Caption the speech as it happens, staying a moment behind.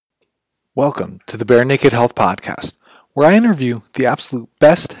Welcome to the Bare Naked Health Podcast, where I interview the absolute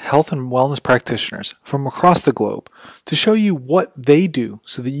best health and wellness practitioners from across the globe to show you what they do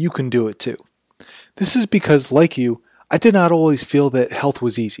so that you can do it too. This is because, like you, I did not always feel that health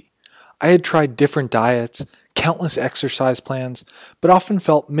was easy. I had tried different diets, countless exercise plans, but often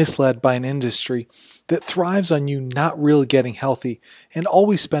felt misled by an industry that thrives on you not really getting healthy and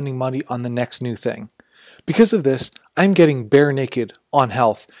always spending money on the next new thing. Because of this, I'm getting bare naked on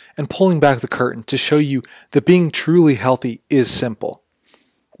health and pulling back the curtain to show you that being truly healthy is simple.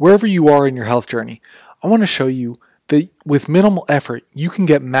 Wherever you are in your health journey, I want to show you that with minimal effort, you can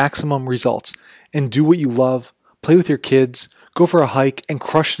get maximum results and do what you love, play with your kids, go for a hike, and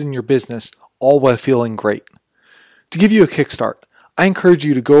crush it in your business, all while feeling great. To give you a kickstart, I encourage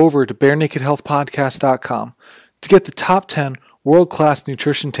you to go over to barenakedhealthpodcast.com to get the top 10 world-class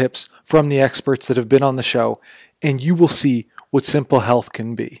nutrition tips from the experts that have been on the show, and you will see what simple health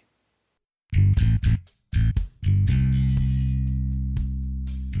can be.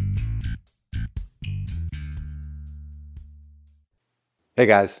 Hey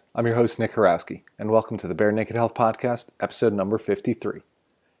guys, I'm your host Nick Horowski, and welcome to the Bare Naked Health Podcast, episode number 53.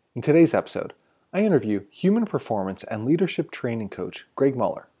 In today's episode, I interview human performance and leadership training coach Greg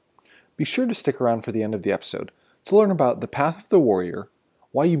Muller. Be sure to stick around for the end of the episode to learn about the path of the warrior,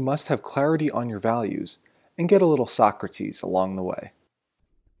 why you must have clarity on your values, and get a little Socrates along the way.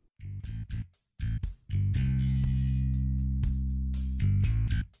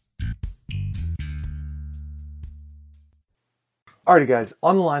 Alrighty guys,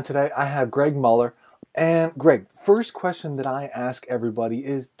 on the line today I have Greg Muller. And Greg, first question that I ask everybody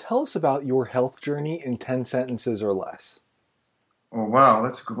is, tell us about your health journey in 10 sentences or less. Oh wow,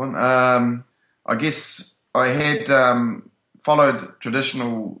 that's a good one. I guess I had followed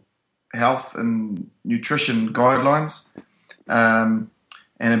traditional health and nutrition guidelines, and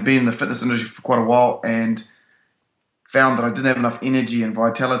had been in the fitness industry for quite a while, and found that I didn't have enough energy and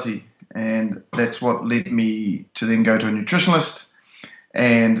vitality, and that's what led me to then go to a nutritionist.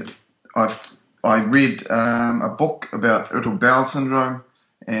 And I read a book about irritable bowel syndrome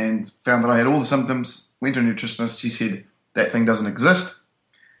and found that I had all the symptoms. Went to a nutritionist. She said that thing doesn't exist.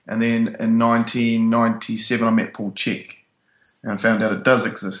 And then in 1997, I met Paul Chek and found out it does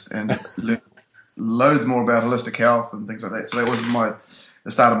exist, and learned loads more about holistic health and things like that. So that was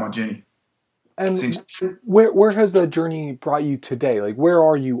the start of my journey. And where has that journey brought you today? Like, where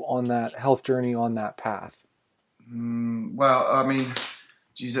are you on that health journey, on that path? Well, I mean,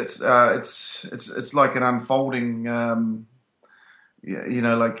 geez, it's like an unfolding.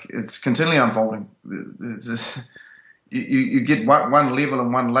 Like it's continually unfolding. You get one level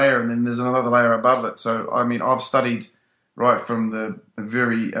and one layer, and then there's another layer above it. So, I mean, I've studied right from the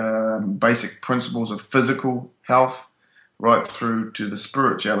very basic principles of physical health right through to the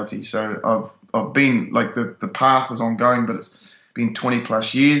spirituality. So I've been, like, the path is ongoing, but it's been 20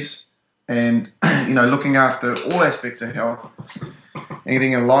 plus years, and looking after all aspects of health,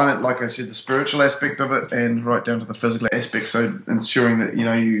 anything in alignment, like I said, the spiritual aspect of it, and right down to the physical aspect. So ensuring that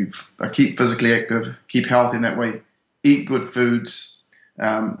you keep physically active, keep healthy in that way, eat good foods,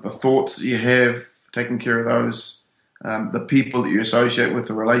 the thoughts that you have, taking care of those, the people that you associate with,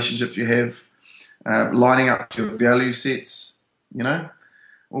 the relationships you have, lining up to your value sets,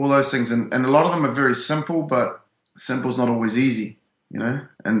 all those things. And a lot of them are very simple, but simple's not always easy,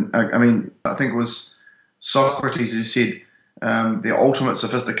 And I mean, I think it was Socrates who said, the ultimate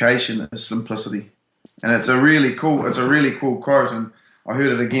sophistication is simplicity. And it's a really cool quote. And I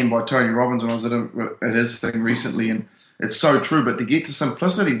heard it again by Tony Robbins when I was at his thing recently. And it's so true. But to get to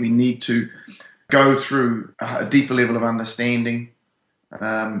simplicity, we need to go through a deeper level of understanding,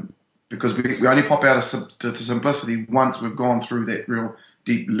 because we only pop out to simplicity once we've gone through that real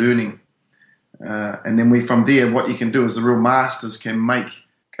deep learning. And then from there, what you can do is the real masters can make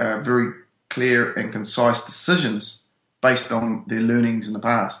very clear and concise decisions based on their learnings in the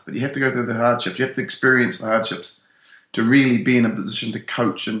past. But you have to go through the hardships. You have to experience the hardships to really be in a position to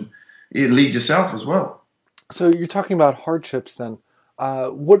coach and lead yourself as well. So you're talking about hardships then.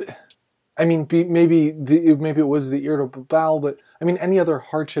 Maybe it was the irritable bowel, but I mean, any other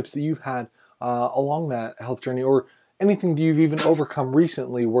hardships that you've had along that health journey, or anything that you've even overcome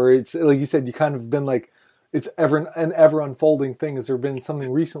recently, where it's like you said, you kind of been like, it's an ever unfolding thing. Has there been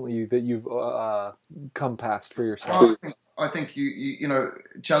something recently that you've come past for yourself? I think you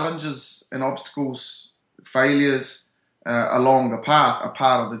challenges and obstacles, failures along the path are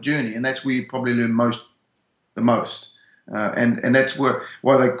part of the journey, and that's where you probably learn the most. And that's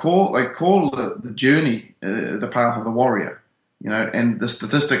why they call the journey the path of the warrior, and the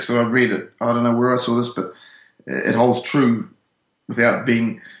statistics that I've read, I don't know where I saw this, but it holds true without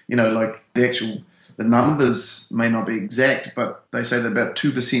being, like the numbers may not be exact, but they say that about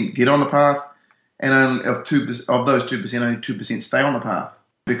 2% get on the path, and only of those 2%, only 2% stay on the path.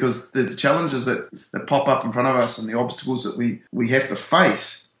 Because the challenges that pop up in front of us and the obstacles that we have to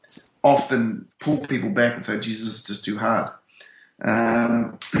face often pull people back and say, Jesus, it's just too hard.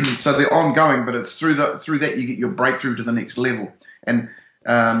 So they're ongoing, but it's through that you get your breakthrough to the next level. And,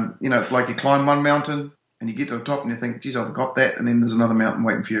 it's like you climb one mountain and you get to the top and you think, geez, I've got that. And then there's another mountain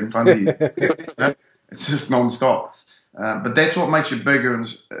waiting for you in front of you. It's just non-stop. But that's what makes you bigger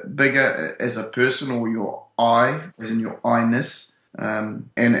as a person, or your I, as in your I-ness.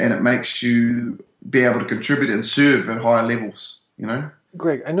 And it makes you be able to contribute and serve at higher levels,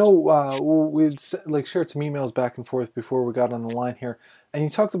 Greg, I know we'd shared some emails back and forth before we got on the line here, and you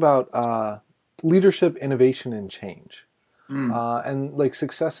talked about leadership, innovation, and change, and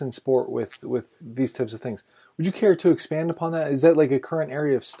success in sport with these types of things. Would you care to expand upon that? Is that a current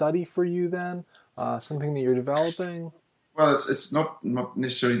area of study for you then? Something that you're developing? Well, it's not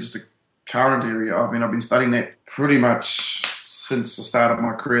necessarily just a current area. I mean, I've been studying that pretty much since the start of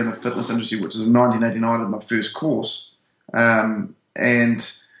my career in the fitness industry, which is in 1989 in my first course. And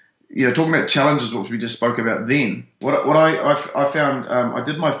talking about challenges, which we just spoke about then, what I found, I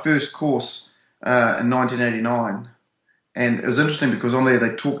did my first course in 1989, and it was interesting because on there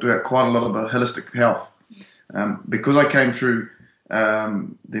they talked about quite a lot about holistic health. Because I came through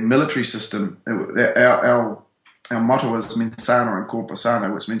the military system, our motto was mens sana and corpore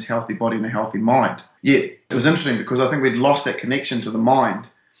sano, which means healthy body and a healthy mind. Yet it was interesting because I think we'd lost that connection to the mind.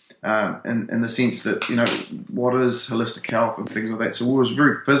 In the sense that, what is holistic health and things like that. So we was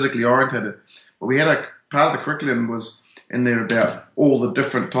very physically orientated. But we had a part of the curriculum was in there about all the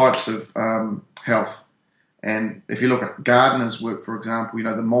different types of health. And if you look at Gardner's work, for example,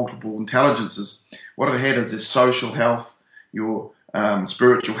 the multiple intelligences, what it had is this social health, your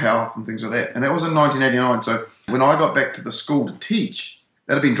spiritual health and things like that. And that was in 1989. So when I got back to the school to teach,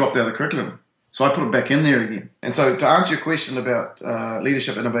 that had been dropped out of the curriculum. So I put it back in there again. And so to answer your question about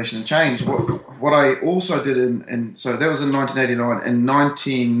leadership, innovation, and change, what I also did so that was in 1989. In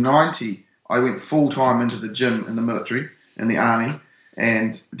 1990, I went full-time into the gym in the military, in the army.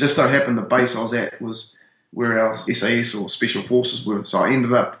 And just so happened the base I was at was where our SAS or Special Forces were. So I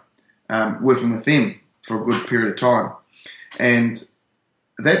ended up working with them for a good period of time. And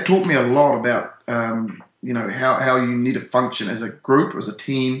that taught me a lot about, how you need to function as a group, as a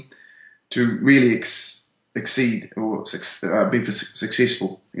team, to really exceed or be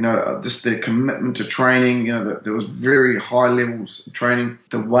successful. Just the commitment to training, that there was very high levels of training,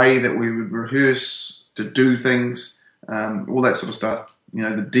 the way that we would rehearse to do things, all that sort of stuff.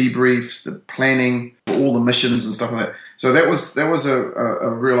 The debriefs, the planning, all the missions and stuff like that. So that was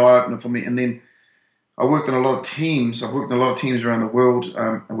a real eye-opener for me. And then I worked in a lot of teams. I've worked in a lot of teams around the world.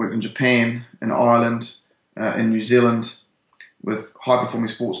 I worked in Japan, in Ireland, in New Zealand, with high-performing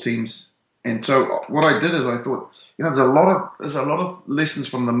sports teams. And so what I did is I thought, there's a lot of lessons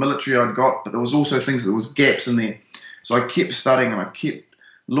from the military I'd got, but there was also things, there was gaps in there. So I kept studying and I kept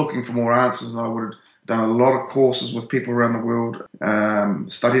looking for more answers. And I would have done a lot of courses with people around the world,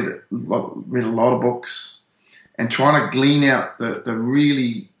 read a lot of books, and trying to glean out the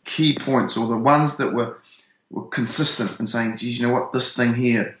really key points, or the ones that were consistent, and saying, geez, this thing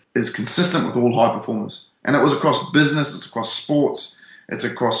here is consistent with all high performers. And it was across business, it's across sports, it's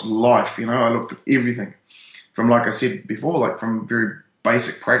across life. I looked at everything from, like I said before, from very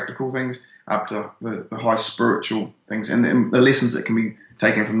basic practical things up to the high spiritual things and the lessons that can be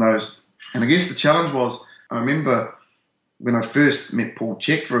taken from those. And I guess the challenge was, I remember when I first met Paul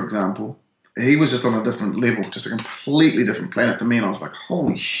Chek, for example, he was just on a different level, just a completely different planet to me. And I was like,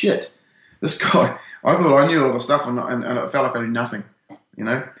 holy shit, this guy, I thought I knew all the stuff and it felt like I knew nothing,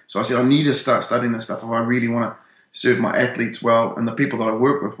 So I said, I need to start studying this stuff if I really want to serve my athletes well and the people that I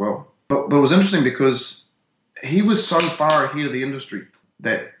work with well. But it was interesting because he was so far ahead of the industry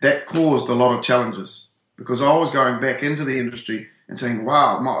that caused a lot of challenges, because I was going back into the industry and saying,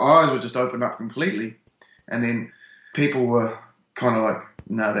 wow, my eyes were just opened up completely. And then people were kind of like,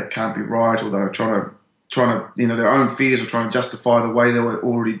 no, that can't be right, or they were trying to, their own fears were trying to justify the way they were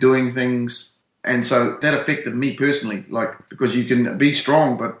already doing things. And so that affected me personally, because you can be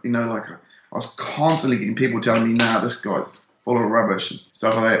strong, but, I was constantly getting people telling me, nah, this guy's full of rubbish and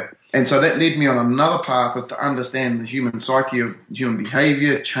stuff like that. And so that led me on another path, is to understand the human psyche of human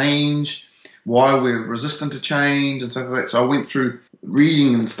behavior, change, why we're resistant to change and stuff like that. So I went through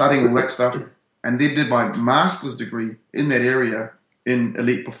reading and studying all that stuff, and then did my master's degree in that area in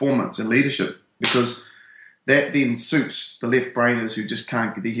elite performance and leadership, because that then suits the left brainers who just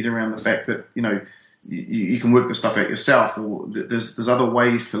can't get their head around the fact that, you can work the stuff out yourself, or there's other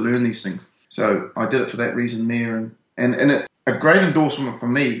ways to learn these things. So I did it for that reason there, and a great endorsement for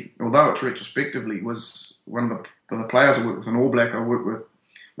me, although it's retrospectively, was one of the players I worked with, an All Black I worked with.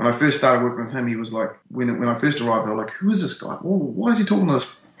 When I first started working with him, he was like, when I first arrived, they were like, who is this guy? Well, why is he talking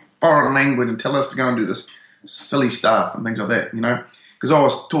this foreign language and telling us to go and do this silly stuff and things like that, you know? Because I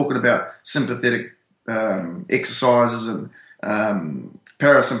was talking about sympathetic exercises and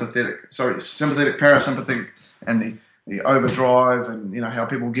sympathetic, parasympathetic, and the overdrive, and you know how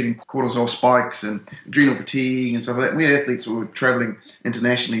people were getting cortisol spikes and adrenal fatigue and stuff like that. We had athletes who were traveling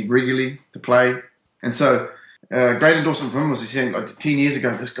internationally regularly to play, and so great endorsement from him was he said like 10 years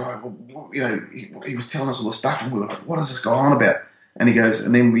ago, this guy, you know, he was telling us all this stuff, and we were like, what is this guy on about? And he goes,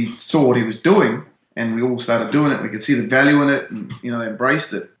 and then we saw what he was doing, and we all started doing it. We could see the value in it, and you know, they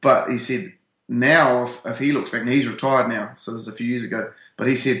embraced it. But he said, now if he looks back, and he's retired now, so this is a few years ago. But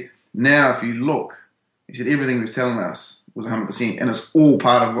he said, now if you look, he said everything he was telling us was 100%, and it's all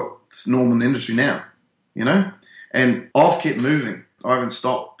part of what's normal in the industry now, you know. And I've kept moving. I haven't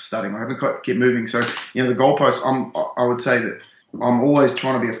stopped studying. I haven't kept moving. So you know, the goalposts. I would say that I'm always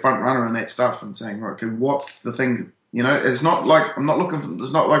trying to be a front runner in that stuff and saying, right, okay, what's the thing? You know, it's not like I'm not looking for.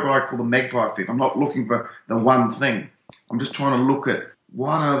 It's not like what I call the magpie effect. I'm not looking for the one thing. I'm just trying to look at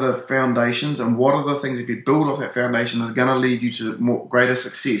what are the foundations and what are the things, if you build off that foundation, that are going to lead you to greater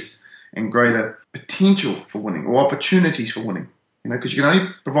success and greater potential for winning or opportunities for winning. You know, because you can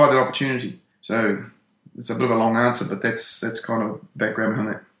only provide that opportunity. So it's a bit of a long answer, but that's kind of background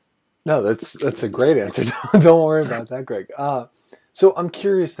behind that. No, that's a great answer. Don't worry about that, Greg. So I'm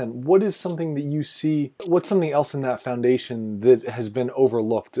curious then, what is something that you see, what's something else in that foundation that has been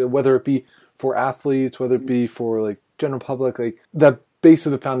overlooked, whether it be for athletes, whether it be for like general public, like the base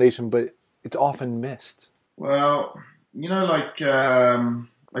of the foundation, but it's often missed? Well, you know, like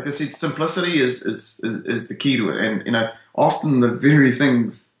I said, simplicity is the key to it. And, you know, often the very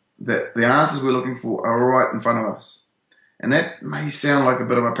things that the answers we're looking for are right in front of us. And that may sound like a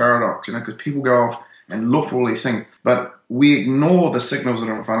bit of a paradox, you know, because people go off and look for all these things, but we ignore the signals that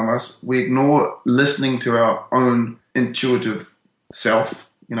are in front of us. We ignore listening to our own intuitive self,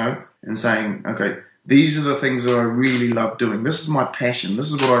 you know, and saying, okay, these are the things that I really love doing. This is my passion.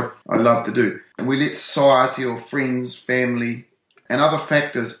 This is what I love to do. And we let society or friends, family, and other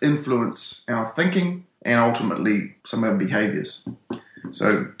factors influence our thinking and ultimately some of our behaviors.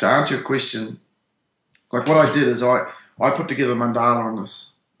 So to answer your question, like what I did is I put together a mandala on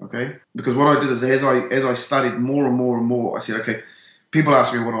this. Okay, because what I did is as I studied more and more and more, I said, okay, people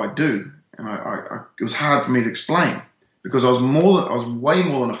ask me what I do, and it was hard for me to explain because I was way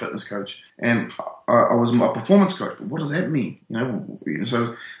more than a fitness coach, and I was a performance coach. But what does that mean? You know,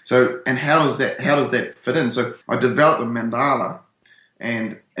 so and how does that fit in? So I developed a mandala,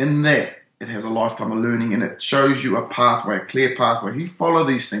 and in that it has a lifetime of learning, and it shows you a pathway, a clear pathway. You follow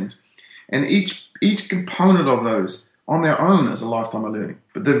these things, and each component of those on their own is a lifetime of learning.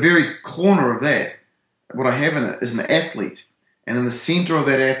 But the very corner of that, what I have in it is an athlete. And in the center of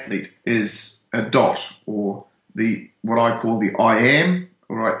that athlete is a dot, or what I call the I am.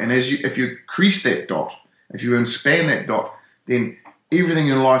 All right. And if you increase that dot, if you expand that dot, then everything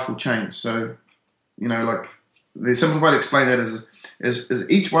in life will change. So, you know, like the simple way to explain that is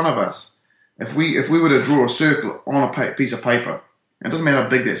each one of us, if we were to draw a circle on a piece of paper, and it doesn't matter how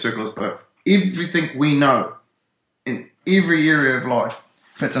big that circle is, but everything we know in every area of life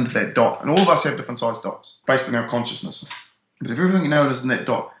fits into that dot. And all of us have different sized dots based on our consciousness. But if everything you know is in that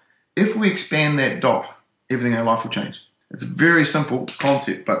dot, if we expand that dot, everything in our life will change. It's a very simple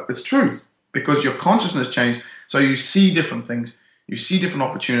concept, but it's true because your consciousness changed. So you see different things, you see different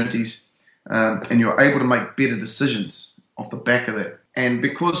opportunities, and you're able to make better decisions off the back of that. And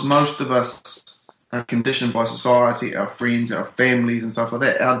because most of us are conditioned by society, our friends, our families and stuff like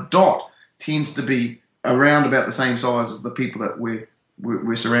that, our dot tends to be around about the same size as the people that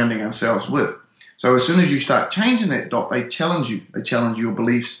we're surrounding ourselves with. So as soon as you start changing that dot, they challenge you. They challenge your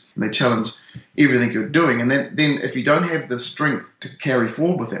beliefs, and they challenge everything you're doing. And then if you don't have the strength to carry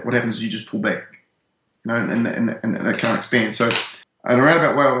forward with that, what happens is you just pull back, you know, and it can't expand. So a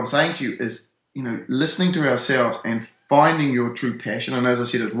roundabout way, what I'm saying to you is, you know, listening to ourselves and finding your true passion. And as I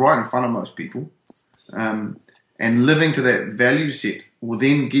said, it's right in front of most people. And living to that value set will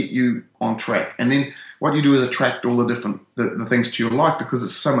then get you on track. And then what you do is attract all the different the things to your life because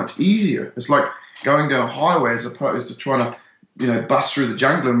it's so much easier. It's like going down a highway as opposed to trying to, you know, bust through the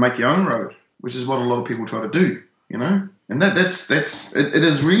jungle and make your own road, which is what a lot of people try to do, you know. And it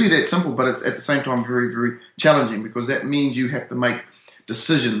is really that simple, but it's at the same time very, very challenging because that means you have to make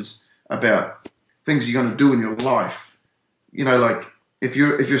decisions about things you're going to do in your life. You know, like if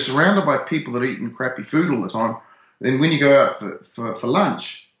you're surrounded by people that are eating crappy food all the time, then when you go out for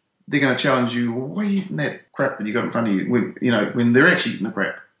lunch, they're going to challenge you. Well, why are you eating that crap that you got in front of you? When they're actually eating the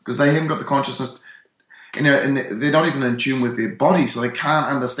crap, because they haven't got the consciousness, and they're not even in tune with their body, so they can't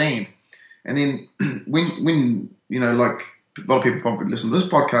understand. And then when like a lot of people probably listen to this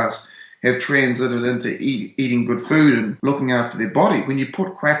podcast have transited into eating good food and looking after their body. When you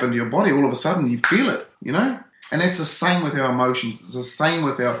put crap into your body, all of a sudden you feel it, And that's the same with our emotions. It's the same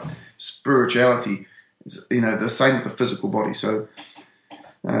with our spirituality. It's, the same with the physical body. So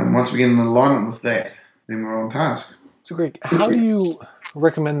once we get in alignment with that, then we're on task. So Greg, how do you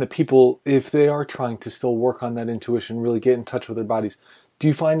recommend that people, if they are trying to still work on that intuition, really get in touch with their bodies, do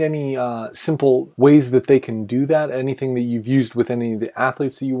you find any simple ways that they can do that? Anything that you've used with any of the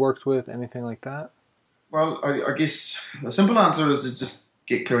athletes that you worked with? Anything like that? Well, I guess the simple answer is to just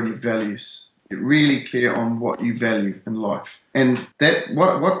get clear on your values. Get really clear on what you value in life. And that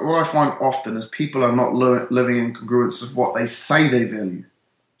what I find often is people are not living in congruence with what they say they value.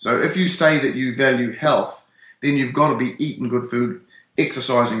 So if you say that you value health, then you've got to be eating good food,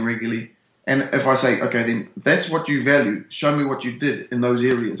 exercising regularly. And if I say, okay, then that's what you value, show me what you did in those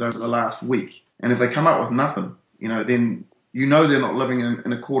areas over the last week. And if they come up with nothing, then they're not living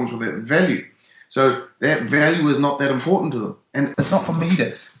in accordance with that value. So that value is not that important to them. And it's not for me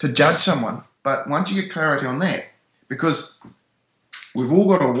to judge someone. But once you get clarity on that, because we've all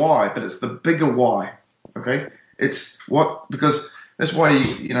got a why, but it's the bigger why, okay? Because that's why,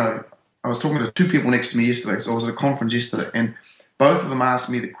 I was talking to two people next to me yesterday, because I was at a conference yesterday, and both of them asked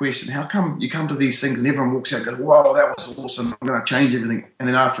me the question, how come you come to these things and everyone walks out and goes, wow, that was awesome, I'm going to change everything. And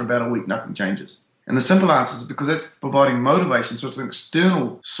then after about a week, nothing changes. And the simple answer is because that's providing motivation, so it's an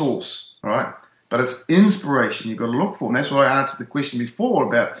external source, right? But it's inspiration you've got to look for. And that's what I answered the question before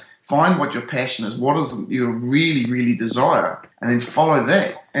about find what your passion is, what is you really, really desire, and then follow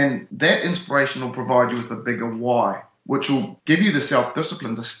that. And that inspiration will provide you with a bigger why, which will give you the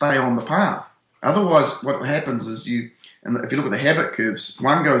self-discipline to stay on the path. Otherwise, what happens is and if you look at the habit curves,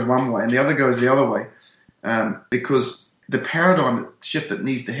 one goes one way and the other goes the other way, because the paradigm shift that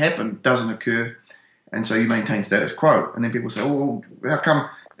needs to happen doesn't occur, and so you maintain status quo. And then people say, oh, how come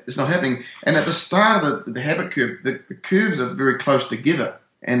it's not happening? And at the start of the habit curve, the curves are very close together,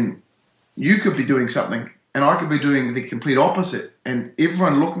 and you could be doing something and I could be doing the complete opposite, and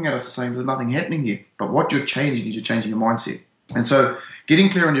everyone looking at us is saying there's nothing happening here. But what you're changing is you're changing your mindset. And so getting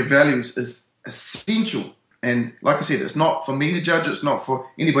clear on your values is essential. And like I said, it's not for me to judge, it's not for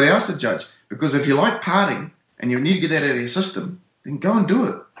anybody else to judge. Because if you like partying and you need to get that out of your system, then go and do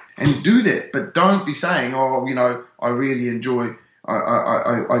it. And do that. But don't be saying, I really enjoy,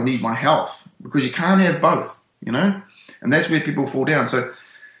 I need my health. Because you can't have both, And that's where people fall down. So,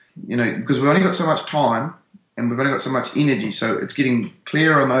 because we've only got so much time and we've only got so much energy. So it's getting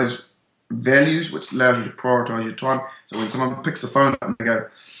clear on those values, which allows you to prioritize your time. So when someone picks the phone up and they go,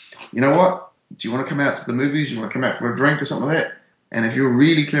 you know what? Do you want to come out to the movies? Do you want to come out for a drink or something like that? And if you're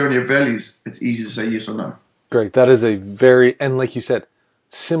really clear on your values, it's easy to say yes or no. Great. That is a very, and like you said,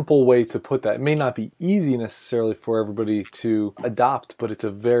 simple way to put that. It may not be easy necessarily for everybody to adopt, but it's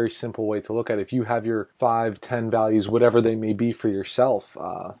a very simple way to look at it. If you have your 5, 10 values, whatever they may be for yourself,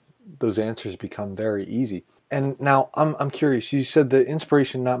 those answers become very easy. And now I'm curious. You said the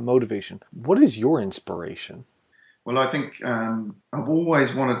inspiration, not motivation. What is your inspiration? Well, I think I've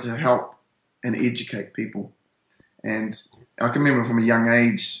always wanted to help and educate people. And I can remember from a young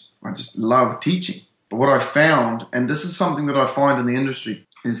age, I just love teaching. But what I found, and this is something that I find in the industry,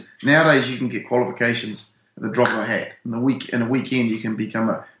 is nowadays you can get qualifications at the drop of a hat. In a weekend you can become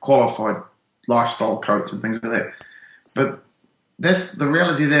a qualified lifestyle coach and things like that. But that's the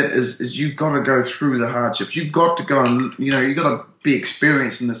reality of that is you've got to go through the hardships. You've got to go and you've got to be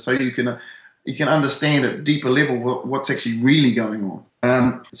experienced in this so you can understand at a deeper level what's actually really going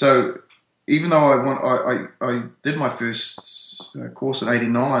on. So even though I did my first course in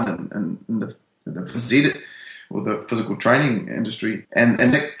 '89 in the phys ed, or the physical training industry, and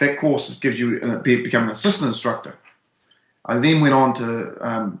that course gives you become an assistant instructor. I then went on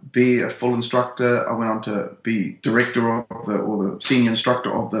to be a full instructor. I went on to be director or the senior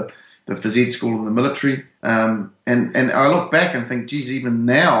instructor of the phys ed school in the military. And I look back and think, geez, even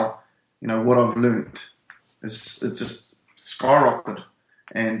now, what I've learned it's just skyrocketed.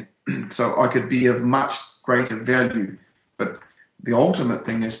 And so I could be of much greater value. But the ultimate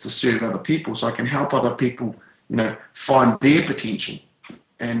thing is to serve other people, so I can help other people, find their potential.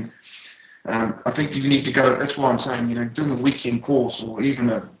 And I think you need to go. That's why I'm saying, doing a weekend course or even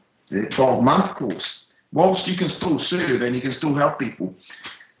a 12-month course, whilst you can still serve and you can still help people,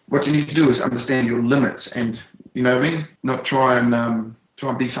 what you need to do is understand your limits and You know what I mean? Not try and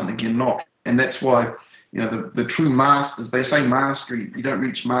be something you're not. And that's why, the true masters, they say mastery, you don't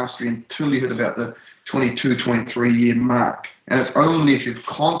reach mastery until you hit about the 22, 23-year mark. And it's only if you've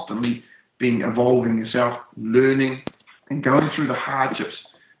constantly been evolving yourself, learning, and going through the hardships,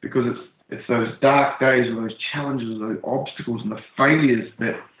 because it's those dark days or those challenges, those obstacles and the failures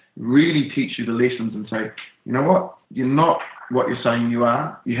that really teach you the lessons and say, you know what, you're not what you're saying you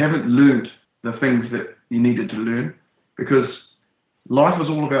are. You haven't learned the things that you needed to learn, because life is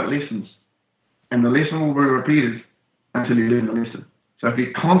all about lessons, and the lesson will be repeated until you learn the lesson. So if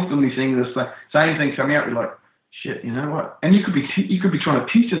you're constantly seeing this same thing coming out, you're like, shit, you know what? And you could be trying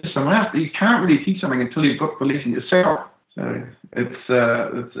to teach it to someone else, but you can't really teach something until you've got the lesson yourself. So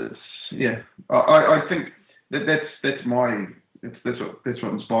it's yeah. I think that's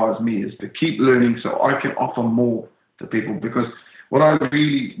what inspires me, is to keep learning so I can offer more to people. Because what I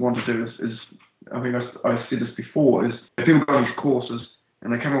really want to do is I think I said this before, is if people go on these courses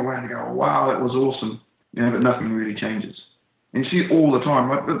and they come away and they go, oh, wow, that was awesome, but nothing really changes. And you see it all the time.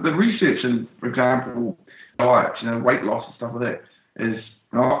 Like the research in, for example, diet, weight loss and stuff like that, is,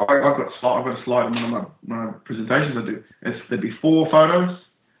 I've got a slide in one of my presentations I do. It's the before photos,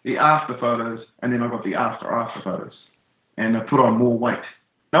 the after photos, and then I've got the after photos. And I put on more weight.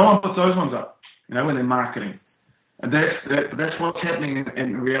 No one puts those ones up, when they're marketing. And that's what's happening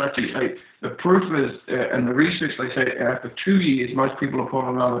in reality. The proof is, in the research, they say after 2 years, most people are put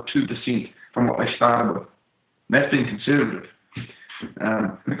on another 2% from what they started with. And that's being conservative,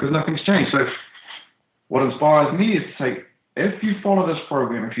 because nothing's changed. So what inspires me is to say, if you follow this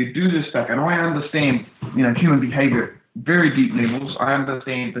program, if you do this stuff, and I understand, human behavior at very deep levels, I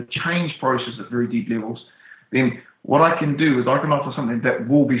understand the change process at very deep levels, then what I can do is I can offer something that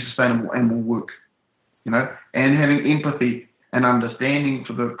will be sustainable and will work, and having empathy and understanding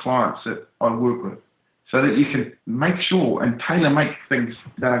for the clients that I work with, so that you can make sure and tailor-make things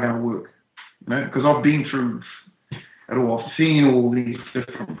that are going to work, because I've been through it all. I've seen all these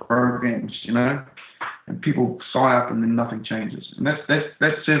different programs, and people sign up and then nothing changes. And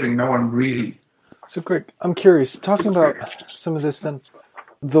that's serving no one really. So, Greg, I'm curious, talking about some of this then,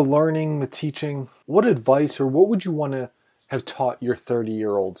 the learning, the teaching, what advice or what would you want to have taught your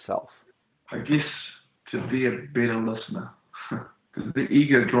 30-year-old self? I guess to be a better listener, because the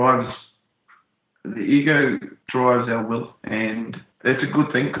ego drives our will, and that's a good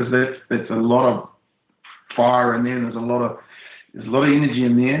thing, because that's a lot of fire in there, and there's a lot of energy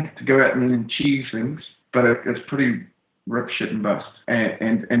in there to go out and achieve things, but it's pretty rip, shit, and bust.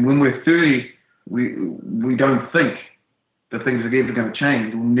 And when we're 30, we don't think that things are ever going to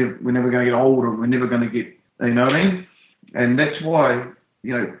change. We're never going to get older. We're never going to get, you know what I mean? And that's why,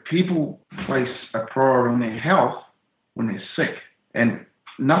 people place a priority on their health when they're sick, and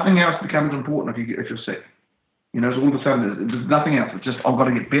nothing else becomes important if you're sick. So all of a sudden there's nothing else. It's just, I've got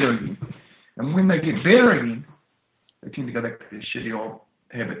to get better again. And when they get better again, they tend to go back to their shitty old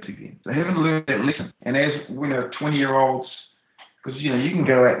habits again. They haven't learned that lesson. And as 20-year-olds, because you can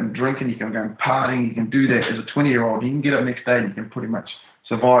go out and drink and you can go and partying, you can do that as a 20-year-old. You can get up next day and you can pretty much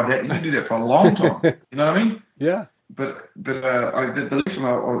survive that. You can do that for a long time. You know what I mean? Yeah. But the lesson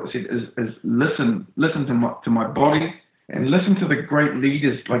I said is listen to my body, and listen to the great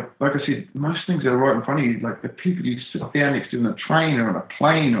leaders. Like I said, most things that are right in front of you, like the people you sit down next to in a train or in a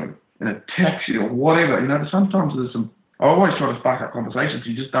plane or in a taxi or whatever. Sometimes there's some. I always try to spark up conversations.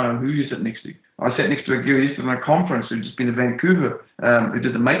 You just don't know who you sit next to. I sat next to a girl yesterday in a conference who'd just been to Vancouver, who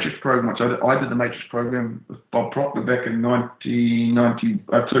did the Matrix program, which I did the Matrix program with Bob Proctor back in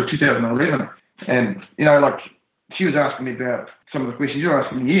 2011. And, she was asking me about some of the questions you're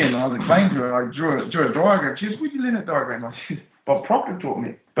asking me, and I was explaining to her. I drew a diagram. She said, where'd you learn that diagram? I said, Bob Proctor taught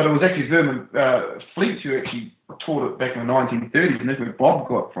me. But it was actually Vernon Fleet who actually taught it back in the 1930s, and that's where Bob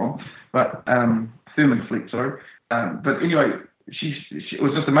got it from. But Thurman Fleet, sorry. But anyway, it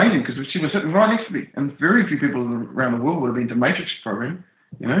was just amazing, because she was sitting right next to me, and very few people around the world would have been to Matrix program,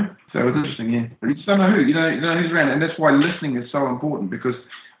 So it was interesting, yeah. But you just don't know who, you know who's around, and that's why listening is so important, because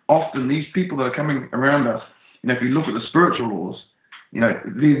often these people that are coming around us, if you look at the spiritual laws, they're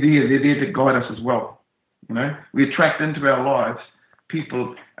there to guide us as well. We attract into our lives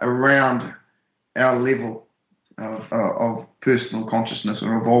people around our level of personal consciousness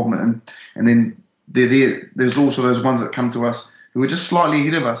or involvement, and then they're there. There's also those ones that come to us who are just slightly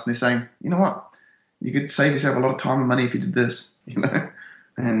ahead of us, and they're saying, you know what, you could save yourself a lot of time and money if you did this,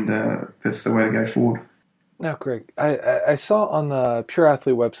 and that's the way to go forward. Now, Greg, I saw on the Pure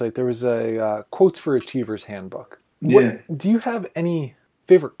Athlete website there was a Quotes for Achievers handbook. Yeah. Do you have any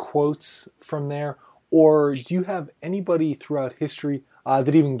favorite quotes from there, or do you have anybody throughout history,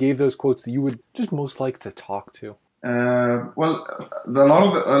 that even gave those quotes that you would just most like to talk to? Most of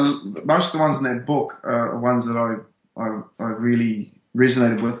the ones in that book are ones that I really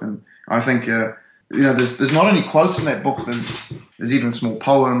resonated with, and I think there's not only quotes in that book. There's even small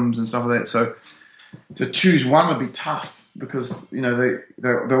poems and stuff like that. So to choose one would be tough because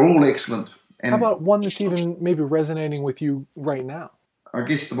they're all excellent. And how about one that's even maybe resonating with you right now? I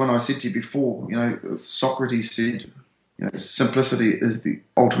guess the one I said to you before, Socrates said, simplicity is the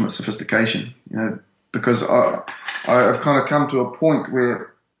ultimate sophistication. Because I've kind of come to a point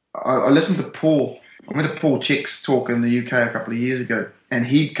where I listened to Paul. I went to Paul Chek's talk in the UK a couple of years ago, and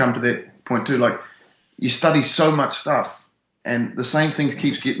he'd come to that point too. Like, you study so much stuff, and the same things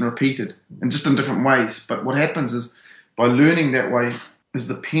keeps getting repeated, and just in different ways. But what happens is, by learning that way, is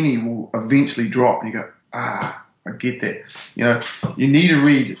the penny will eventually drop, and you go, I get that. You need to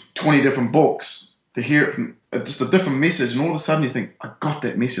read 20 different books to hear it from just a different message, and all of a sudden you think, I got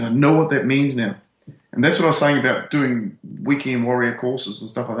that message. I know what that means now. And that's what I was saying about doing weekend warrior courses and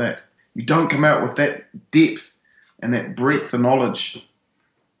stuff like that. You don't come out with that depth and that breadth of knowledge.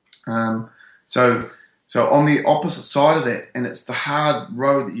 So on the opposite side of that, and it's the hard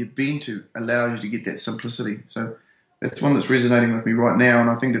road that you've been to, allows you to get that simplicity. So that's one that's resonating with me right now, and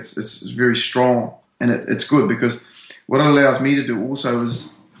I think it's very strong, and it's good because what it allows me to do also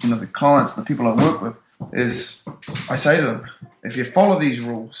is, the clients, the people I work with, is I say to them, if you follow these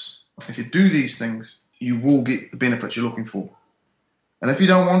rules, if you do these things, you will get the benefits you're looking for. And if you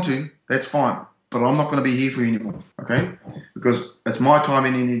don't want to, that's fine. But I'm not going to be here for you anymore, okay? Because it's my time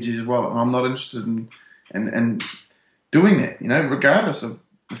and energy as well, and I'm not interested in doing that, regardless of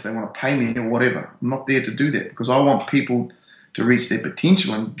if they want to pay me or whatever. I'm not there to do that because I want people to reach their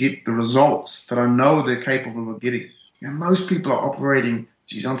potential and get the results that I know they're capable of getting. Most people are operating,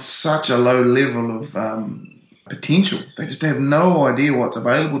 on such a low level of potential. They just have no idea what's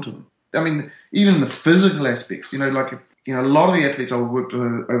available to them. I mean, even the physical aspects, a lot of the athletes I've worked with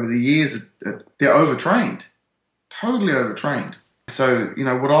over the years, they're overtrained, totally overtrained. So,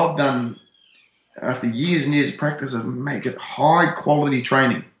 what I've done after years and years of practice is make it high quality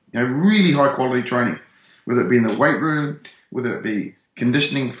training, really high quality training, whether it be in the weight room, whether it be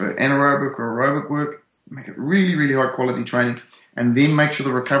conditioning for anaerobic or aerobic work, make it really, really high quality training, and then make sure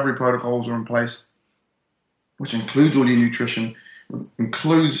the recovery protocols are in place, which includes all your nutrition,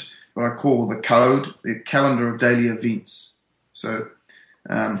 includes what I call the code, the calendar of daily events. So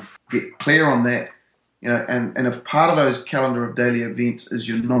get clear on that, and if part of those calendar of daily events is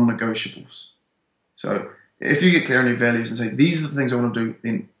your non-negotiables. So if you get clear on your values and say, these are the things I want to do,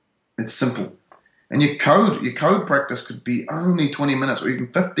 then it's simple. And your code practice could be only 20 minutes or even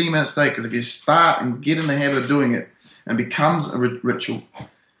 15 minutes a day, because if you start and get in the habit of doing it and it becomes a ritual,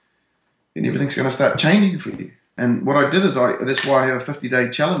 then everything's going to start changing for you. And what I did is that's why I have a 50-day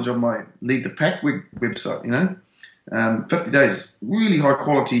challenge on my Lead the Pack website, 50 days, really high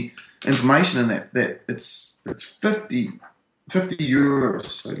quality information in that it's 50 euros,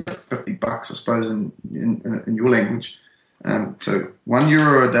 so like $50, I suppose, in your language. So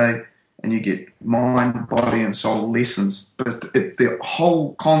 €1 a day, and you get mind, body, and soul lessons. But the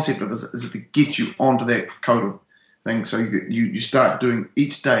whole concept of it is to get you onto that code thing. So you start doing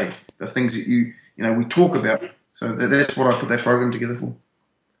each day the things that we talk about. So that's what I put that program together for.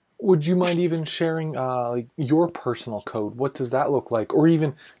 Would you mind even sharing your personal code? What does that look like? Or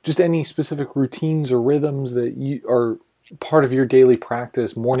even just any specific routines or rhythms that you are part of your daily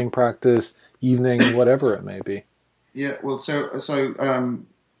practice, morning practice, evening, whatever it may be? Yeah, well, so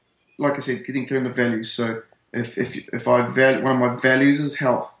like I said, getting clear on the values. So if I value, one of my values is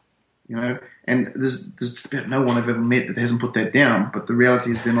health, and there's about no one I've ever met that hasn't put that down. But the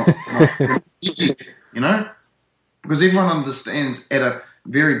reality is they're not because everyone understands at a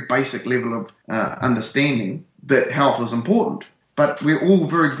very basic level of understanding that health is important. But we're all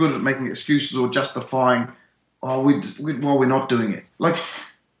very good at making excuses or justifying, we're not doing it. Like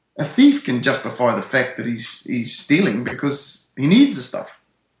a thief can justify the fact that he's stealing because he needs the stuff.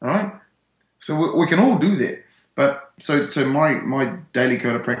 All right, so we can all do that. But so my daily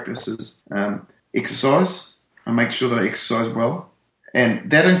code of practice is exercise. I make sure that I exercise well, and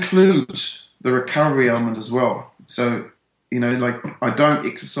that includes the recovery element as well. So I don't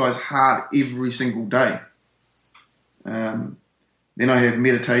exercise hard every single day. Then I have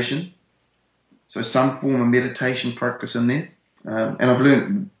meditation, so some form of meditation practice in there, and I've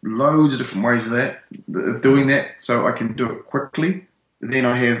learned loads of different ways of doing that, so I can do it quickly. Then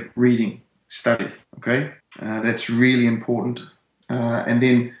I have reading, study, okay? That's really important. And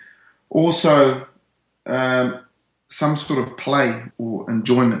then also some sort of play or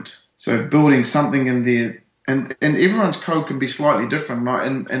enjoyment. So building something in there and everyone's code can be slightly different.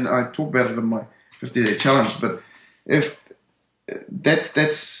 And I talk about it in my 50-day challenge. But if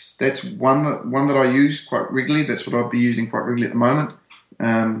that's one that I use quite regularly. That's what I'd be using quite regularly at the moment.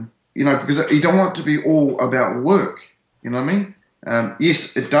 Because you don't want it to be all about work. You know what I mean?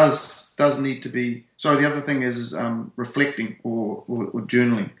 Yes, it does need to be. So the other thing is reflecting or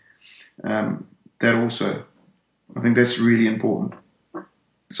journaling. That also, I think that's really important.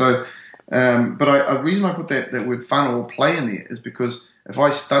 So, but the reason I put that word fun or play in there is because if I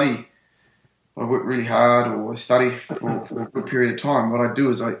study, I work really hard or I study for a good period of time, what I do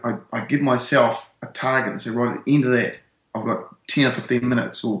is I give myself a target and say, right at the end of that, I've got 10 or 15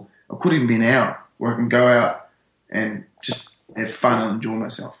 minutes, or it could even be an hour, where I can go out and just have fun and enjoy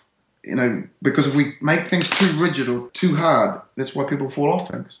myself. Because if we make things too rigid or too hard, that's why people fall off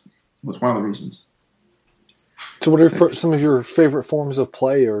things. That's one of the reasons. So what are some of your favorite forms of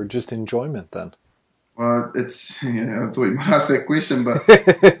play or just enjoyment then? Well, I thought you might ask that question, but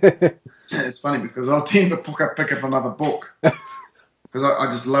it's funny because I'll tend to pick up another book because I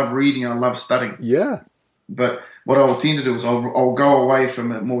just love reading and I love studying. Yeah. But what I'll tend to do is I'll go away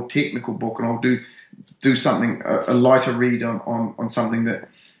from a more technical book and I'll do something, a lighter read on something that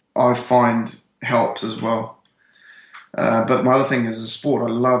I find helps as well. But my other thing is sport.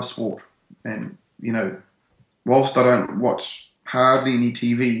 I love sport. And, whilst I don't watch hardly any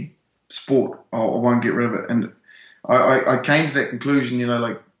TV, sport, I won't get rid of it. And I came to that conclusion,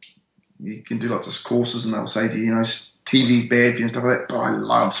 you can do lots of courses and they'll say to you, TV's bad for you and stuff like that, but I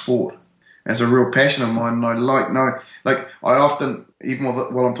love sport. It's a real passion of mine, and I often, even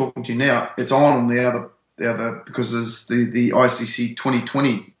while I'm talking to you now, it's on the other because there's the ICC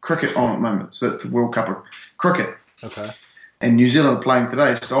 2020 cricket on at the moment, so that's the World Cup of cricket. Okay. And New Zealand are playing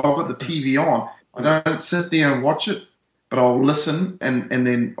today, so I've got the TV on. I don't sit there and watch it, but I'll listen, and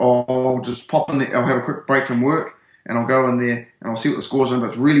then I'll just pop in there. I'll have a quick break from work, and I'll go in there, and I'll see what the scores are. If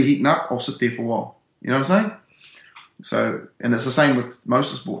it's really heating up, I'll sit there for a while. You know what I'm saying? So, and it's the same with most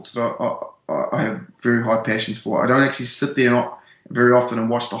of the sports that I have very high passions for. I don't actually sit there not very often and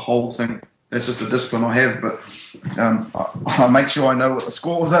watch the whole thing. That's just a discipline I have, but I make sure I know what the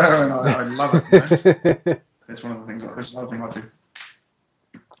scores are, and I love it. That's one of the things. That's another thing I do.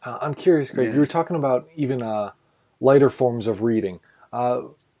 I'm curious, Greg. Yeah. You were talking about even lighter forms of reading.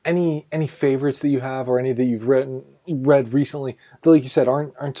 Any favorites that you have, or any that you've read recently that, like you said,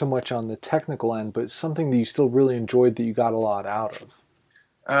 aren't so much on the technical end, but something that you still really enjoyed that you got a lot out of?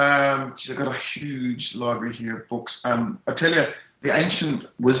 I've got a huge library here of books. I tell you, the ancient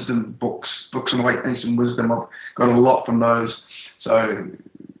wisdom books on the ancient wisdom, I've got a lot from those. So,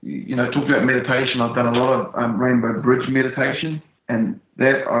 talking about meditation, I've done a lot of Rainbow Bridge meditation, and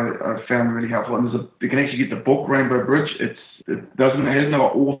that I found really helpful. And you can actually get the book Rainbow Bridge. It has no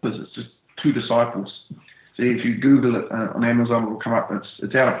authors. It's just two disciples. So if you Google it on Amazon, it will come up.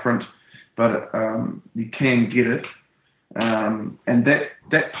 It's out of print, but you can get it. And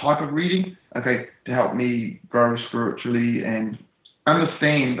that type of reading, to help me grow spiritually and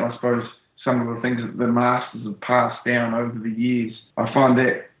understand, I suppose, some of the things that the masters have passed down over the years. I find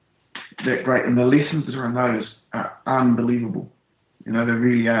that great, and the lessons that are in those are unbelievable. They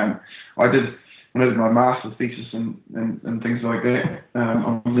really are. When I did my master's thesis and things like that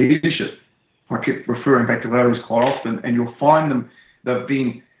on leadership, I kept referring back to those quite often, and you'll find they've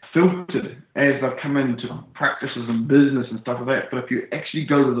been filtered as they've come into practices and business and stuff like that. But if you actually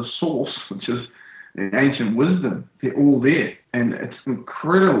go to the source, which is the ancient wisdom, they're all there, and it's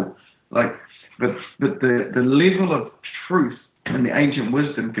incredible. But the level of truth in the ancient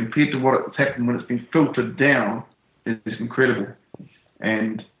wisdom compared to what's happened when it's been filtered down is incredible.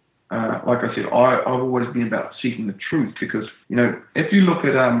 And like I said, I've always been about seeking the truth, because if you look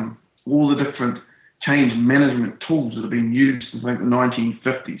at all the different change management tools that have been used since the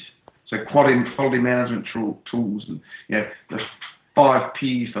 1950s, so quality management tools, and the 5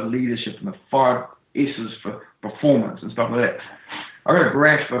 P's for leadership and the 5 S's for performance and stuff like that. I've got a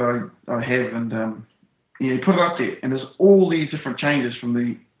graph that I have, and you put it up there, and there's all these different changes from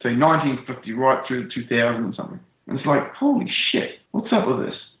the 1950 right through to 2000 and something. And it's like, holy shit, what's up with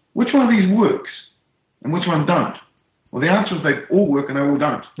this? Which one of these works and which one don't? Well, the answer is they all work and they all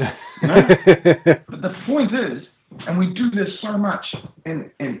don't. But the point is, and we do this so much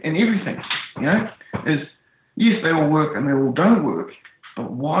in everything, is yes, they all work and they all don't work,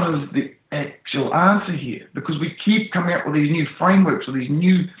 but what is the actual answer here? Because we keep coming up with these new frameworks or these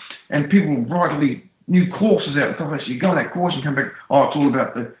new, and people write these new courses out and stuff like that. So you go on that course and come back, it's all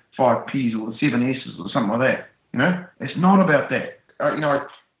about the 5 P's or the 7 S's or something like that. It's not about that. I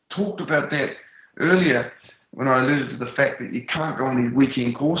talked about that earlier when I alluded to the fact that you can't go on these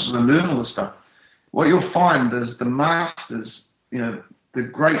weekend courses and learn all this stuff. what you'll find is the masters, the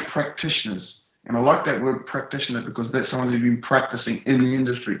great practitioners, and I like that word practitioner because that's someone who's been practicing in the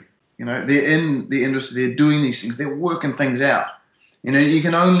industry. They're in the industry, they're doing these things, they're working things out. You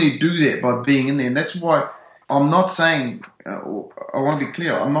can only do that by being in there, and that's why I'm not saying, I want to be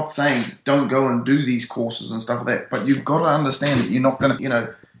clear, I'm not saying don't go and do these courses and stuff like that, but you've got to understand that you're not going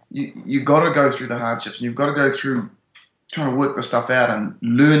to, you've got to go through the hardships, and you've got to go through trying to work the stuff out and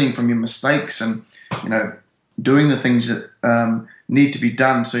learning from your mistakes and, doing the things that need to be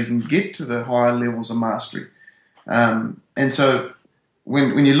done so you can get to the higher levels of mastery. And so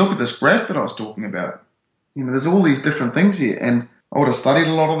when you look at this graph that I was talking about, there's all these different things here, and I would have studied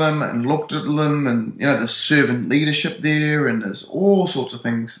a lot of them and looked at them, and there's servant leadership there, and there's all sorts of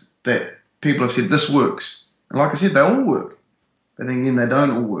things that people have said this works. And like I said, they all work, but then again, they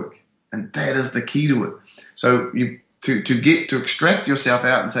don't all work, and that is the key to it. So to extract yourself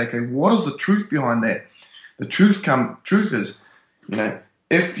out and say, okay, what is the truth behind that? The truth is,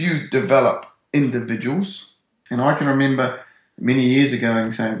 if you develop individuals, and I can remember many years ago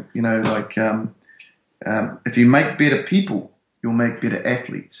and saying, if you make better people, you'll make better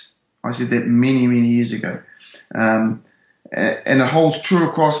athletes. I said that many, many years ago. And it holds true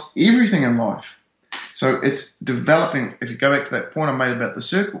across everything in life. So it's developing, if you go back to that point I made about the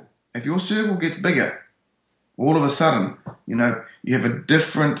circle, if your circle gets bigger, all of a sudden, you have a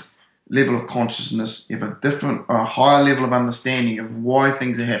different level of consciousness, you have a higher level of understanding of why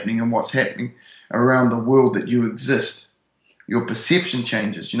things are happening and what's happening around the world that you exist. Your perception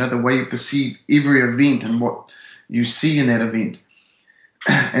changes, the way you perceive every event and what you see in that event.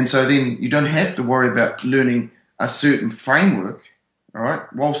 And so then you don't have to worry about learning a certain framework, all right?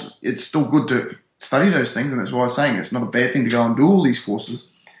 Whilst it's still good to study those things, and that's why I was saying it's not a bad thing to go and do all these courses,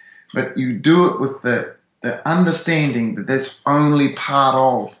 but you do it with the understanding that that's only part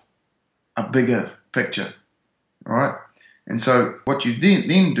of a bigger picture, all right? And so what you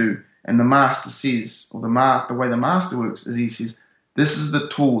then do, and the master says, or the way the master works is he says, this is the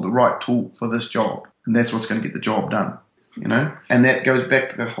tool, the right tool for this job, and that's what's going to get the job done, And that goes back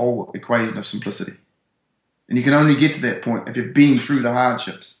to that whole equation of simplicity. And you can only get to that point if you've been through the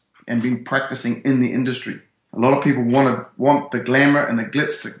hardships and been practicing in the industry. A lot of people want the glamour and the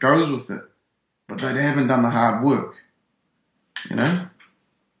glitz that goes with it, but they haven't done the hard work,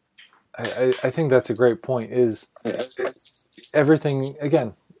 I think that's a great point, is everything,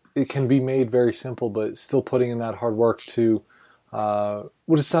 again, it can be made very simple, but still putting in that hard work to,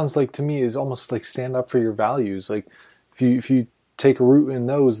 what it sounds like to me is almost like stand up for your values. Like if you take a root in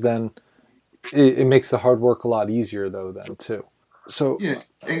those, then it makes the hard work a lot easier though then too. So yeah,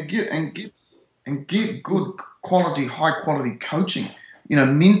 and get good quality, high quality coaching,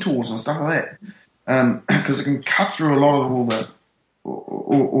 mentors and stuff like that, because it can cut through a lot of all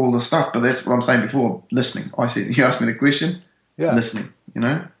the stuff. But that's what I'm saying before, listening. You asked me the question, listening.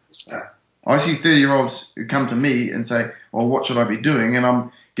 I see 30-year-olds who come to me and say, well, what should I be doing? And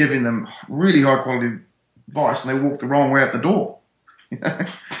I'm giving them really high quality advice, and they walk the wrong way out the door.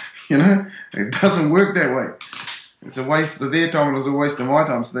 It doesn't work that way. It's a waste of their time, and it was a waste of my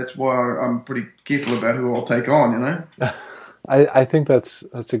time. So that's why I'm pretty careful about who I'll take on, I think that's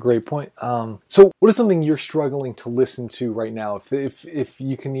a great point. So what is something you're struggling to listen to right now? If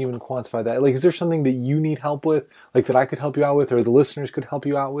you can even quantify that, like, is there something that you need help with, like that I could help you out with, or the listeners could help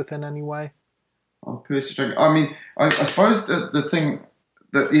you out with in any way? I'm personally struggling. I mean, I suppose the thing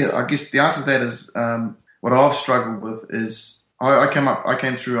that, I guess the answer to that is, what I've struggled with is I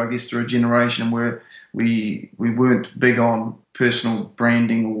came through a generation where we weren't big on personal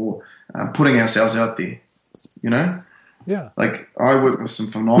branding or putting ourselves out there, Yeah. Like, I worked with some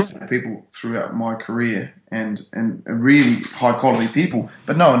phenomenal people throughout my career and really high quality people,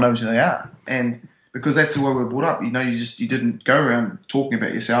 but no one knows who they are. And because that's the way we're brought up, you didn't go around talking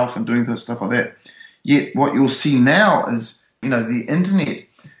about yourself and doing stuff like that. Yet what you'll see now is, the internet,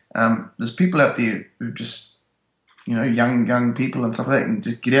 there's people out there who just, young people and stuff like that, and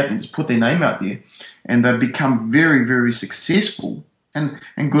just get out and just put their name out there, and they become very, very successful, and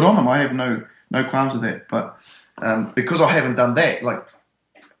good on them. I have no qualms with that, but because I haven't done that, like,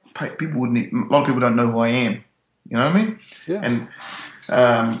 a lot of people don't know who I am. You know what I mean? Yeah. And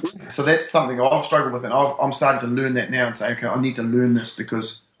so that's something I've struggled with, and I'm starting to learn that now and say, okay, I need to learn this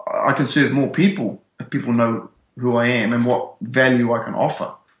because I can serve more people if people know who I am and what value I can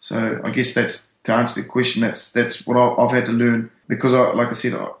offer. So I guess that's, to answer the question, that's what I've had to learn, because like I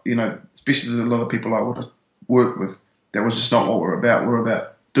said, especially a lot of people I would have worked with, that was just not what we're about. We're about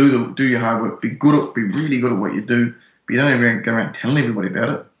do your hard work, be really good at what you do, but you don't even go around telling everybody about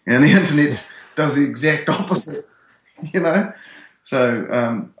it. And the internet does the exact opposite, So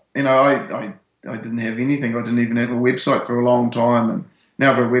I I didn't have anything. I didn't even have a website for a long time, and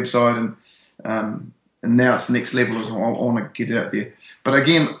now I've got a website, and now it's the next level. I want to get it out there. But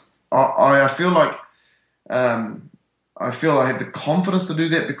again, I feel like I feel I have the confidence to do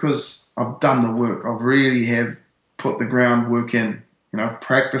that because I've done the work. I've really have put the groundwork in. I've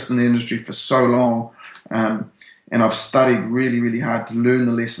practiced in the industry for so long, and I've studied really, really hard to learn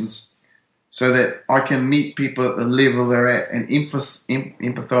the lessons so that I can meet people at the level they're at and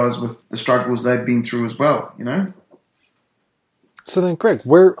empathize with the struggles they've been through as well, So then, Greg,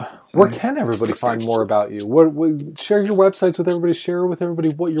 where can everybody find more about you? What share your websites with everybody. Share with everybody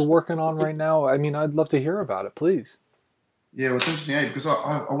what you're working on right now. I mean, I'd love to hear about it, please. Yeah, well, it's interesting, because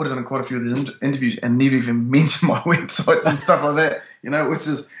I would have done quite a few of these interviews and never even mentioned my websites and stuff like that, which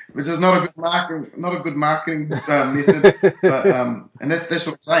is not a good marketing method. But and that's what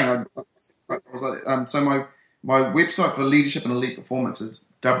I'm saying. So my website for leadership and elite performance is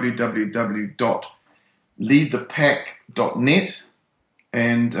www.leadthepack.net,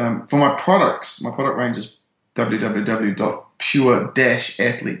 and for my products, my product range is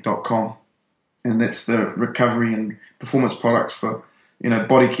www.pure-athlete.com, and that's the recovery and performance products for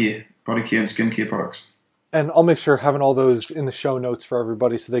body care and skincare products. And I'll make sure having all those in the show notes for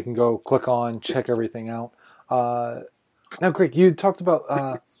everybody so they can go click on, check everything out. Now, Greg, you talked about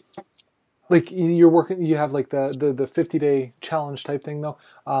like you're working, you have like the 50-day challenge type thing though.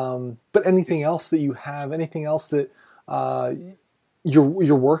 But anything else that you have, anything else that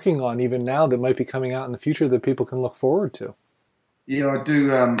you're working on even now that might be coming out in the future that people can look forward to? Yeah, I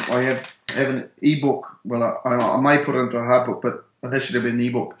do. I have an ebook. Well, I may put it into a hard book, but it should have been an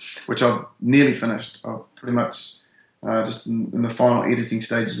ebook, which I've nearly finished. I've pretty much just in the final editing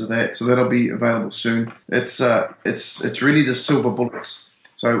stages of that. So that'll be available soon. It's really the silver bullets.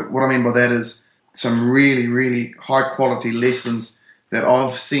 So what I mean by that is some really, really high quality lessons that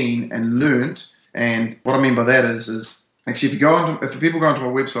I've seen and learnt. And what I mean by that is actually if people go onto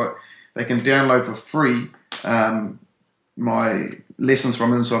my website, they can download for free my lessons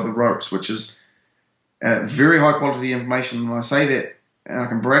from Inside the Ropes, which is very high quality information. And I say that, and I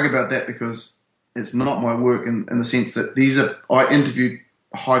can brag about that because it's not my work in the sense that I interviewed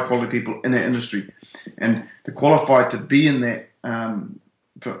high quality people in that industry, and to qualify to be in that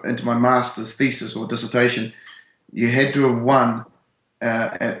into my master's thesis or dissertation, you had to have won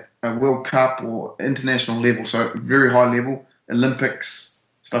at a World Cup or international level, so very high level, Olympics,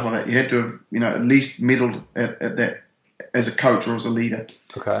 stuff like that. You had to have at least medaled at that as a coach or as a leader.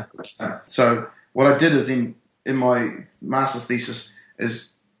 Okay. So what I did is then in my master's thesis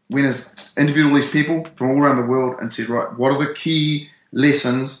is interviewed all these people from all around the world and said, right, what are the key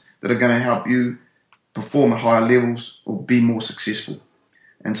lessons that are going to help you perform at higher levels or be more successful?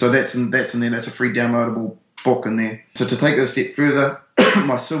 And so that's in there. That's a free downloadable book in there. So to take that a step further,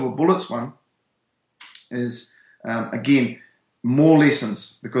 my silver bullets one is again more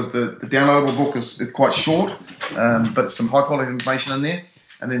lessons, because the downloadable book is quite short, but some high quality information in there.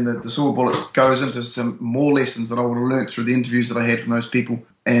 And then the silver bullet goes into some more lessons that I would have learned through the interviews that I had from those people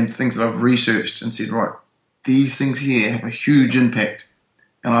and things that I've researched and said, right, these things here have a huge impact.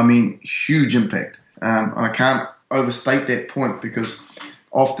 And I mean huge impact. And I can't overstate that point, because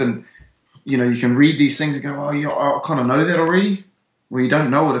often, you can read these things and go, oh, yeah, I kind of know that already. Well, you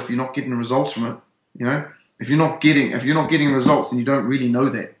don't know it if you're not getting results from it. If you're not getting results, then you don't really know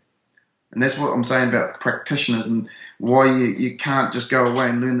that. And that's what I'm saying about practitioners and why you can't just go away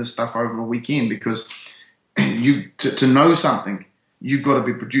and learn this stuff over a weekend, because to know something, you've got to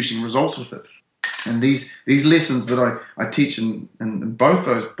be producing results with it. And these lessons that I teach in both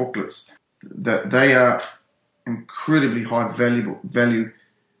those booklets, that they are incredibly high value,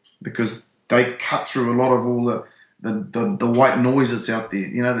 because they cut through a lot of all the white noise that's out there,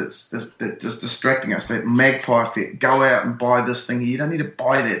 that's just distracting us, that magpie effect. Go out and buy this thing. You don't need to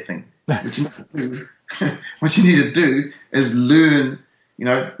buy that thing. What you need to do is learn,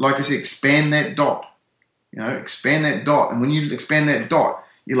 like I said, expand that dot. Expand that dot. And when you expand that dot,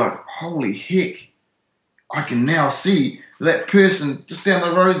 you're like, holy heck, I can now see that person just down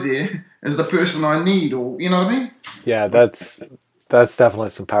the road there is the person I need, or you know what I mean? Yeah, that's definitely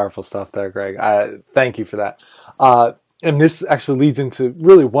some powerful stuff there, Greg. Thank you for that. And this actually leads into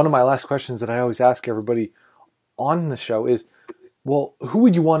really one of my last questions that I always ask everybody on the show is, well, who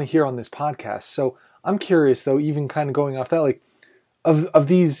would you want to hear on this podcast? So I'm curious, though, even kind of going off that, like, of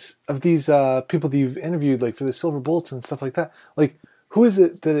these people that you've interviewed, like for the Silver Bullets and stuff like that, like, who is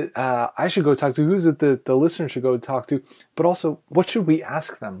it that I should go talk to? Who is it that the listener should go talk to? But also, what should we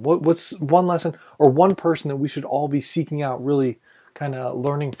ask them? What's one lesson or one person that we should all be seeking out, really kind of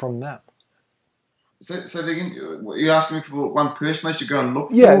learning from them? So you're asking me for one person I should go and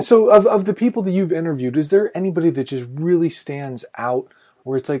look for? Yeah, so of the people that you've interviewed, is there anybody that just really stands out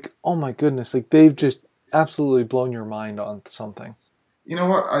where it's like, oh my goodness, like they've just absolutely blown your mind on something? You know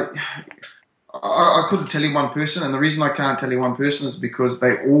what? I couldn't tell you one person, and the reason I can't tell you one person is because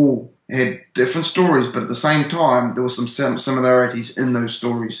they all had different stories, but at the same time, there were some similarities in those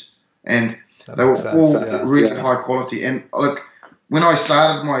stories, and they were all really high quality. And look, when I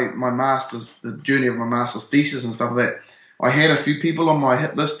started my master's, the journey of my master's thesis and stuff like that, I had a few people on my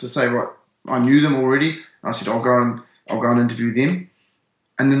hit list to say, right, I knew them already. I said, I'll go and interview them,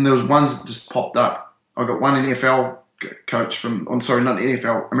 and then there was ones that just popped up. I got one NFL coach not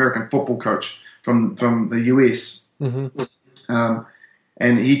NFL, American football coach from the US. Mm-hmm.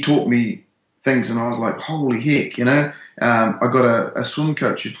 And he taught me things, and I was like, holy heck, you know. I got a swim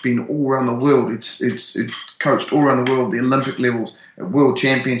coach who's been all around the world. It's coached all around the world, the Olympic levels, world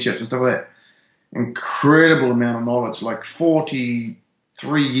championships and stuff like that. Incredible amount of knowledge, like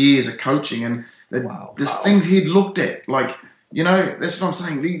 43 years of coaching, and there's things he'd looked at, like, you know, that's what I'm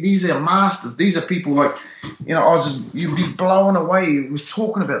saying. These are masters. These are people like, you know, you'd be blown away. He was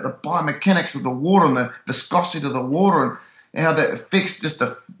talking about the biomechanics of the water and the viscosity of the water and how that affects just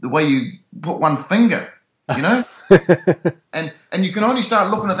the way you put one finger, you know? and you can only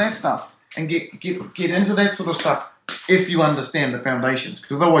start looking at that stuff and get into that sort of stuff if you understand the foundations,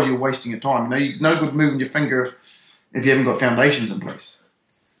 because otherwise you're wasting your time. You know, no good moving your finger if you haven't got foundations in place.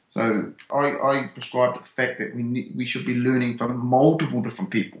 So I prescribe the fact that we should be learning from multiple different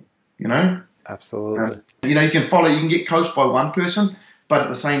people, you know? Absolutely. You know, you can get coached by one person, but at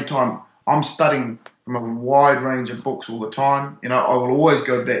the same time, I'm studying from a wide range of books all the time. You know, I will always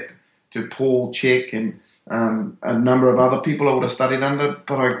go back to Paul Chek and a number of other people I would have studied under,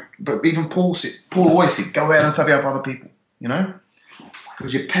 but even Paul always said, go out and study up other people, you know?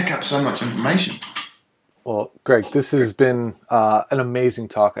 Because you pick up so much information. Well, Greg, this has been an amazing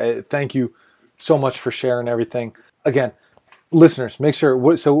talk. Thank you so much for sharing everything. Again, listeners, make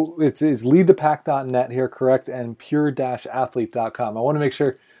sure, so it's leadthepack.net here, correct, and pure-athlete.com. I want to make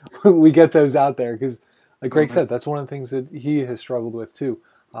sure we get those out there because, like Greg said, that's one of the things that he has struggled with too.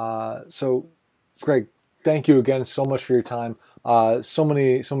 So, Greg, thank you again so much for your time. So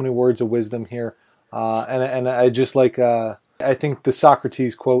many words of wisdom here. And I just like, I think the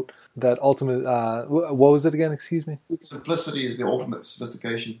Socrates quote, that ultimate, what was it again? Excuse me? Simplicity is the ultimate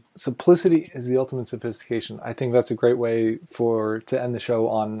sophistication. Simplicity is the ultimate sophistication. I think that's a great way to end the show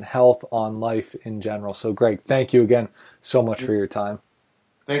on health, on life in general. So, Greg, thank you again so much for your time.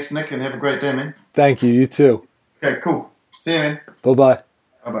 Thanks, Nick, and have a great day, man. Thank you. You too. Okay, cool. See you, man. Bye-bye.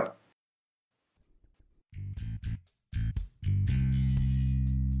 Bye-bye.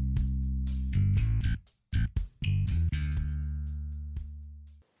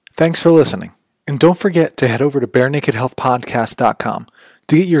 Thanks for listening. And don't forget to head over to barenakedhealthpodcast.com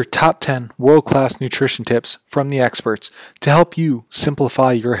to get your top 10 world-class nutrition tips from the experts to help you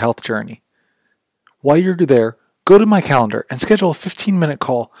simplify your health journey. While you're there, go to my calendar and schedule a 15-minute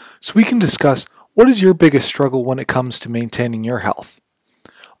call so we can discuss what is your biggest struggle when it comes to maintaining your health.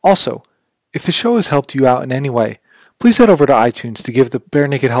 Also, if the show has helped you out in any way, please head over to iTunes to give the Bare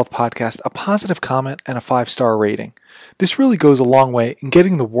Naked Health Podcast a positive comment and a 5-star rating. This really goes a long way in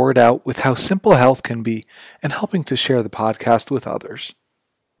getting the word out with how simple health can be and helping to share the podcast with others.